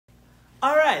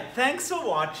Alright, thanks for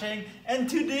watching, and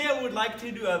today I would like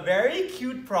to do a very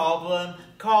cute problem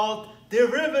called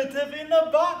derivative in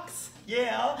a box.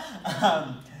 Yeah,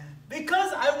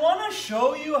 because I want to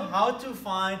show you how to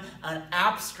find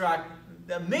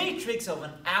the matrix of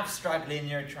an abstract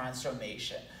linear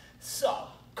transformation. So,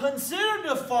 consider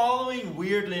the following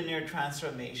weird linear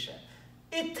transformation.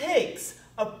 It takes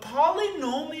a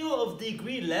polynomial of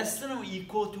degree less than or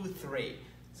equal to 3.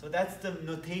 So that's the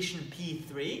notation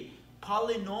P3.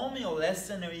 Polynomial less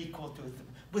than or equal to 3,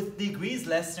 with degrees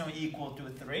less than or equal to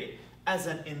 3 as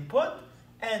an input,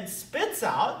 and spits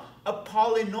out a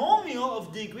polynomial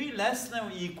of degree less than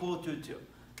or equal to 2.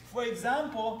 For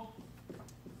example,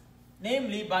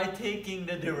 namely by taking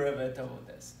the derivative of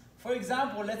this. For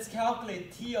example, let's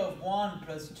calculate t of 1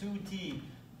 plus 2t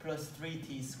plus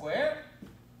 3t squared.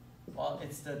 Well,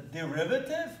 it's the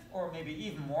derivative, or maybe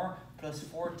even more, plus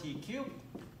 4t cubed.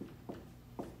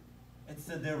 It's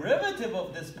the derivative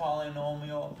of this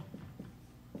polynomial,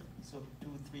 so 2,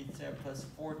 3 plus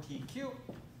 4t cubed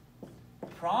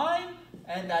prime,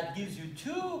 and that gives you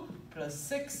 2 plus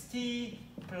 6t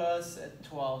plus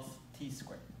 12t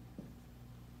squared.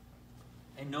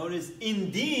 And notice,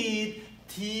 indeed,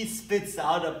 t spits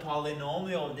out a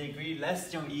polynomial of degree less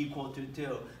than or equal to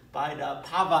 2 by the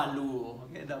power rule,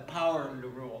 okay, the power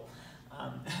rule.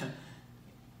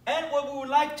 And what we would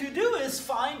like to do is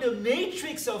find the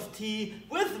matrix of t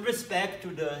with respect to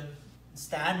the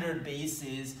standard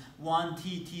basis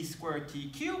 1t t squared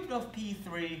t cubed of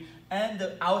P3 and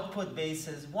the output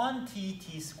basis 1t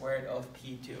t squared of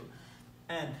P2.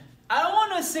 And I don't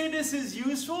want to say this is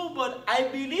useful, but I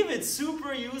believe it's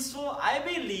super useful. I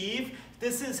believe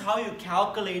this is how you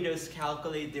calculators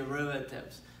calculate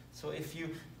derivatives. So if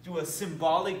you do a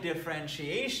symbolic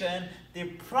differentiation, they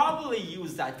probably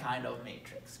use that kind of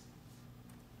matrix.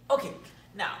 Okay,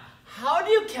 now, how do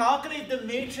you calculate the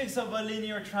matrix of a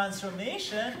linear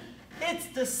transformation? It's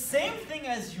the same thing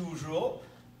as usual.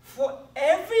 For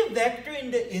every vector in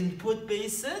the input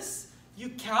basis, you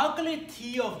calculate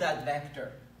t of that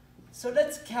vector. So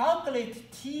let's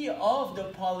calculate t of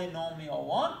the polynomial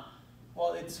 1.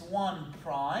 Well, it's 1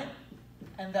 prime,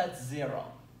 and that's 0.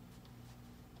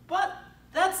 But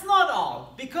that's not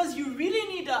all, because you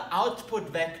really need an output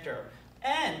vector.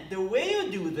 And the way you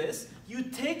do this, you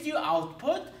take your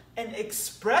output and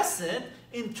express it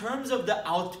in terms of the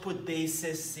output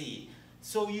basis c.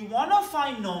 So you want to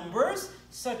find numbers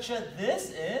such that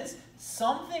this is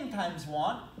something times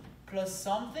 1 plus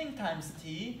something times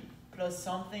t plus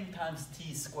something times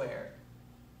t squared.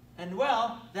 And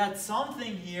well, that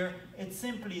something here, it's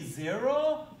simply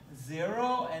 0,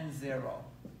 0, and 0.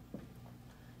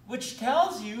 Which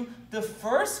tells you the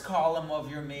first column of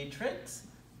your matrix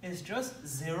is just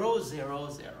 0, 0,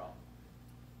 0.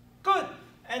 Good.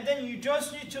 And then you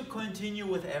just need to continue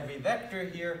with every vector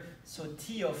here. So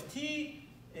t of t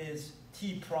is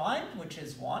t prime, which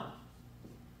is 1.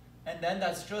 And then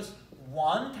that's just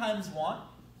 1 times 1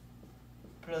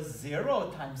 plus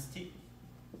 0 times t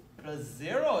plus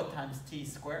 0 times t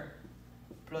squared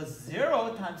plus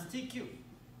 0 times t cubed.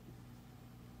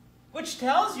 Which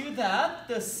tells you that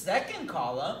the second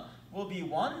column will be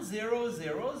 1, 0,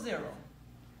 0, 0.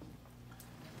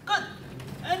 Good.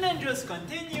 And then just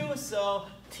continue. So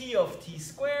t of t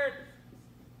squared,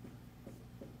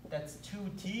 that's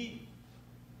 2t.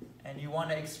 And you want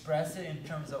to express it in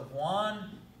terms of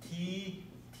 1t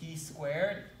t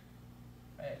squared.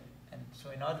 Right? And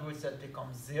so in other words, that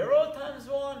becomes 0 times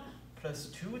 1 plus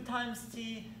 2 times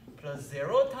t plus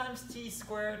 0 times t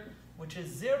squared, which is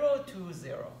 0, 2,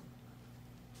 0.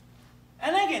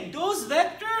 And again, those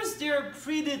vectors, they're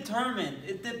predetermined.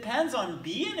 It depends on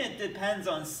b and it depends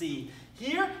on c.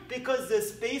 Here, because the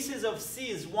basis of c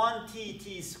is 1t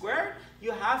t squared, you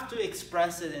have to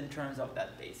express it in terms of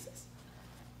that basis.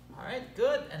 All right,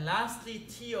 good. And lastly,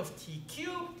 t of t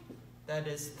cubed, that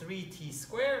is 3t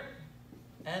squared,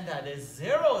 and that is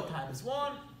 0 times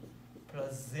 1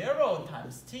 plus 0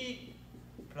 times t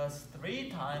plus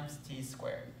 3 times t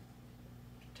squared.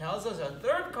 Tells us our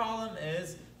third column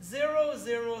is 0,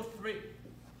 0, 3.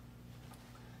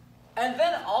 And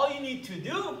then all you need to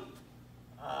do,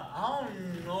 I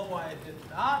don't know why I did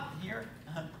that here.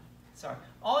 Sorry.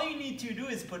 All you need to do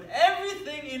is put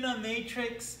everything in a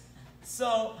matrix.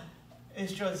 So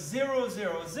it's just 0,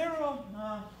 0, 0.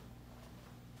 One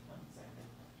second.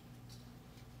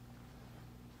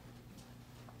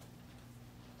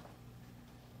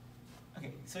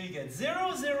 Okay, so you get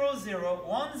 0, 0, 0,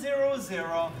 1, 0,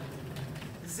 0,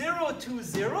 0, 2,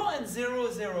 0, and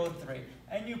 0, 0, 3.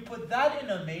 And you put that in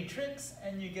a matrix,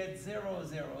 and you get 0,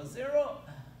 0, 0,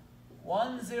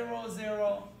 1, 0,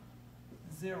 0,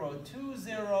 0, 2,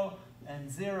 0,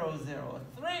 and 0, 0,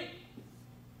 3.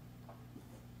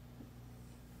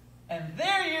 And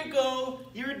there you go,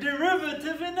 your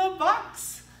derivative in a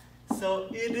box. So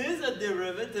it is a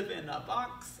derivative in a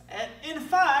box. And in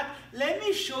fact, let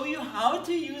me show you how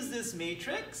to use this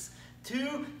matrix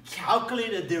to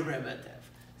calculate a derivative.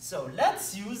 So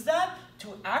let's use that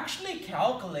to actually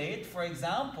calculate, for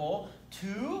example,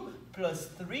 2 plus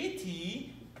 3t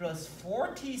plus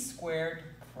 4t squared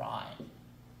prime.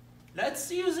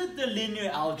 Let's use it the linear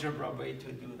algebra way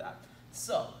to do that.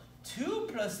 So 2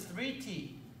 plus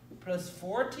 3t plus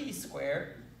 4t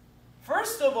squared.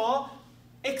 First of all,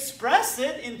 express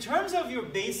it in terms of your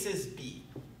basis b.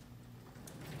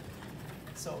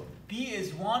 So b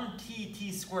is 1t,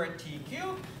 t squared, t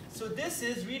cubed. So this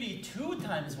is really 2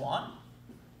 times 1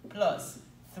 plus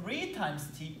 3 times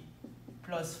t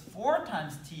plus 4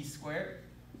 times t squared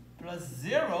plus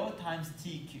 0 times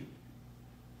t cubed.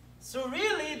 So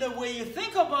really, the way you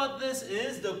think about this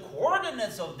is the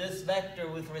coordinates of this vector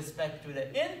with respect to the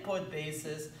input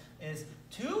basis is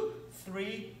 2,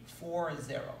 3, 4,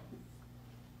 0.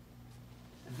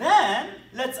 Then,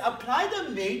 let's apply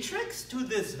the matrix to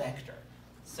this vector.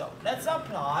 So, let's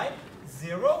apply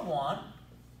 0, 1,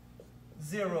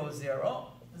 0, 0,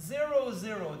 0,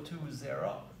 0, 2,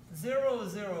 0, 0,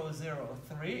 0, 0,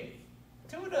 3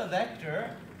 to the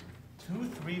vector 2,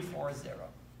 3, 4, 0.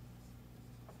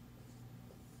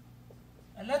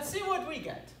 And let's see what we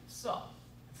get. So,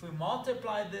 if we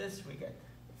multiply this, we get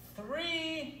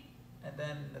 3, and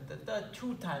then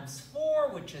 2 times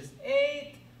 4, which is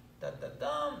 8,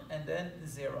 and then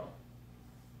 0.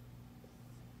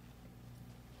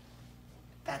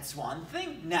 That's one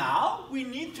thing. Now, we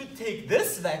need to take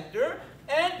this vector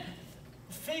and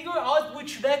figure out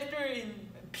which vector in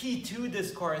P2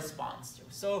 this corresponds to.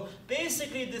 So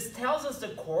basically, this tells us the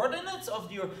coordinates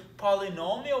of your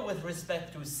polynomial with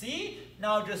respect to C.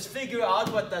 Now just figure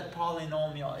out what that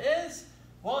polynomial is.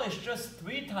 Well, it's just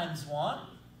 3 times 1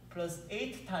 plus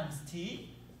 8 times t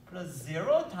plus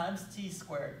 0 times t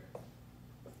squared,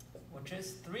 which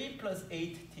is 3 plus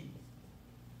 8t.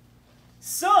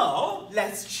 So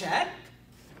let's check.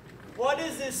 What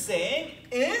is this saying?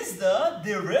 Is the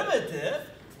derivative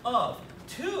of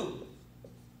 2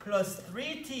 plus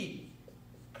 3t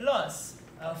plus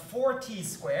 4t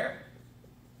squared,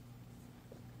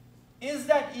 is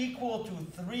that equal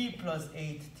to 3 plus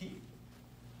 8t?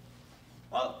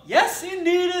 Well, yes,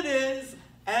 indeed it is.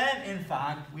 And in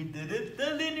fact, we did it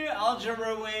the linear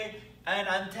algebra way. And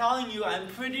I'm telling you, I'm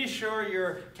pretty sure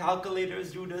your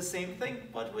calculators do the same thing,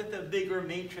 but with a bigger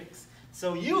matrix.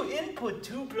 So you input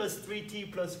 2 plus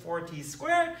 3t plus 4t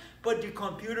squared, but your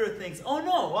computer thinks, oh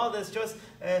no, well, that's just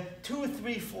 2,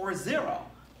 3, 4, 0.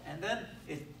 And then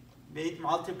it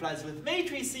multiplies with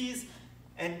matrices,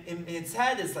 and in its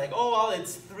head it's like, oh, well,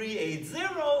 it's 3, 8,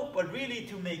 0, but really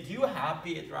to make you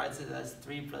happy, it writes it as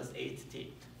 3 plus 8t.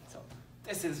 So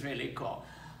this is really cool.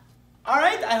 All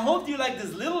right, I hope you like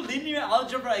this little linear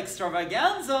algebra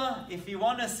extravaganza. If you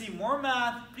want to see more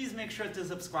math, please make sure to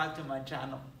subscribe to my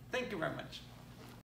channel. Thank you very much.